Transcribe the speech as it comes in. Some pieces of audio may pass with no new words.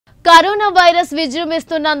Corona virus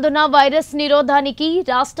విజృంభిస్తున్నందున virus నిరోధానికి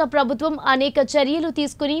రాష్ట్ర ప్రభుత్వం అనేక చర్యలు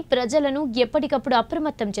తీసుకుని ప్రజలను ఎప్పటికప్పుడు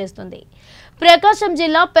అప్రమత్తం చేస్తుంది. ప్రకాశం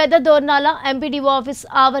జిల్లా పెద్దదోర్నాల ఎంపీడీఓ ఆఫీస్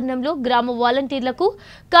ఆవరణంలో గ్రామ వాలంటీర్లకు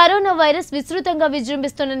కరోనా వైరస్ విస్తృతంగా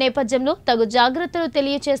విజృంభిస్తున్న నేపథ్యంలో తగు జాగ్రత్తలు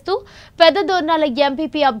తెలియజేస్తూ పెద్దదోర్నాల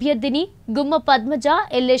ఎంపీపీ అభ్యర్థిని గుమ్మ పద్మజ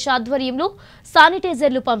ఎల్లేష్ ఆధ్వర్యంలో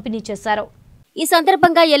శానిటైజర్లు పంపిణీ చేశారు. ఈ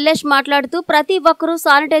సందర్భంగా ఎల్లేష్ మాట్లాడుతూ ప్రతి ఒక్కరూ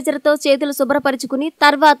శానిటైజర్తో చేతులు శుభ్రపరుచుకుని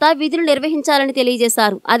తర్వాత విధులు నిర్వహించాలని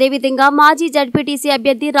తెలియజేశారు. అదేవిధంగా మాజీ జడ్పీటీసీ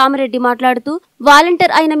అభ్యర్థి రామిరెడ్డి మాట్లాడుతూ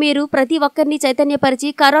వాలంటీర్ అయిన మీరు ప్రతి ఒక్కరిని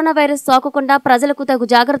చైతన్యపరిచి కరోనా వైరస్ సోకకుండా ప్రజలకు తగు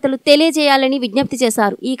జాగ్రత్తలు తెలియజేయాలని విజ్ఞప్తి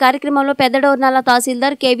చేశారు. ఈ కార్యక్రమంలో పెద్దడోర్నాల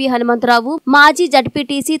తహసీల్దార్ కేవీ హనుమంతరావు, మాజీ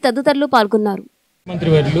జడ్పీటీసీ తదితరులు పాల్గొన్నారు.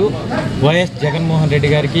 మంత్రివర్యులు వైఎస్ జగన్మోహన్ రెడ్డి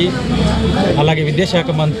గారికి, అలాగే విద్యాశాఖ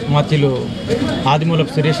మంత్రులు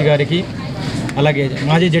ఆదిమూలపు సురేష్ గారికి, అలాగే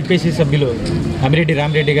మాజీ జడ్పీసీ సభ్యులు అమిరెడ్డి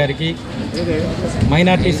రామిరెడ్డి గారికి,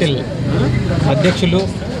 మైనార్టీ సెల్ అధ్యక్షులు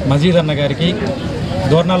మజీద్ అన్న గారికి,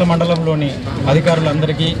 దోర్నాల మండలంలోని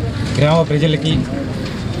అధికారులందరికీ, గ్రామ ప్రజలకి,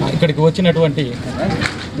 ఇక్కడికి వచ్చినటువంటి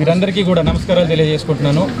వీరందరికీ కూడా నమస్కారాలు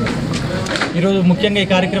తెలియజేసుకుంటున్నాను. ఈరోజు ముఖ్యంగా ఈ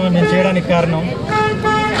కార్యక్రమం మేము చేయడానికి కారణం,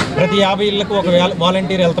 ప్రతి 50 ఇళ్లకు ఒక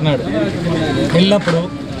వాలంటీర్ వెళ్తున్నాడు. వెళ్ళినప్పుడు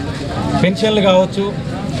పెన్షన్లు కావచ్చు,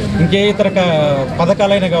 ఇంకే ఇతర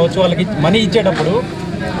పథకాలైనా కావచ్చు, వాళ్ళకి మనీ ఇచ్చేటప్పుడు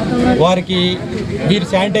వారికి వీరు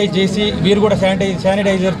శానిటైజ్ చేసి వీరు కూడా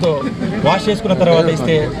శానిటైజర్తో వాష్ చేసుకున్న తర్వాత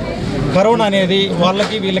ఇస్తే కరోనా అనేది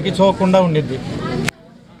వాళ్ళకి వీళ్ళకి సోకకుండా ఉండిద్ది.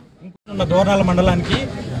 ఇంకొన్న దోర్నాల మండలానికి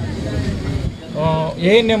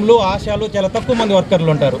ఏఎన్ఎంలు, ఆశాలు చాలా తక్కువ మంది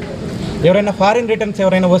వర్కర్లు ఉంటారు. ఎవరైనా ఫారిన్ రిటర్న్స్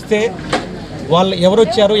ఎవరైనా వస్తే వాళ్ళు ఎవరు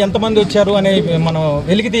వచ్చారు, ఎంతమంది వచ్చారు అనే మనం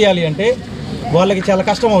వెలికి తీయాలి అంటే వాళ్ళకి చాలా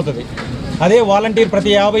కష్టం అవుతుంది. అదే వాలంటీర్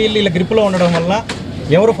ప్రతి 50 ఇళ్ళు ఇలా గ్రిప్లో ఉండడం వల్ల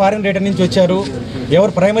ఎవరు ఫారిన్ రిటర్న్ నుంచి వచ్చారు,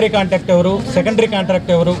 ఎవరు ప్రైమరీ కాంటాక్ట్ ఎవరు, సెకండరీ కాంటాక్ట్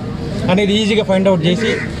ఎవరు అనేది ఈజీగా ఫైండ్ అవుట్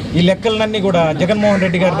చేసి ఈ లెక్కలన్నీ కూడా జగన్మోహన్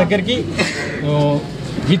రెడ్డి గారి దగ్గరికి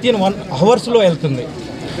వితిన్ 1 అవర్స్లో వెళ్తుంది.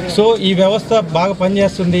 సో ఈ వ్యవస్థ బాగా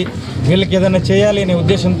పనిచేస్తుంది. వీళ్ళకి ఏదైనా చేయాలి అనే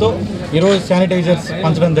ఉద్దేశంతో ఈరోజు శానిటైజర్స్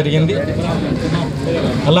పంచడం జరిగింది.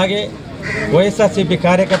 అలాగే వైఎస్ఆర్సీపీ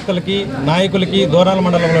కార్యకర్తలకి, నాయకులకి, దోర్నాల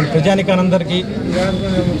మండలంలోని ప్రజానికానందరికీ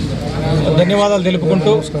ధన్యవాదాలు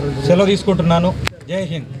తెలుపుకుంటూ సెలవు తీసుకుంటున్నాను. జై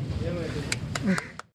హింద్.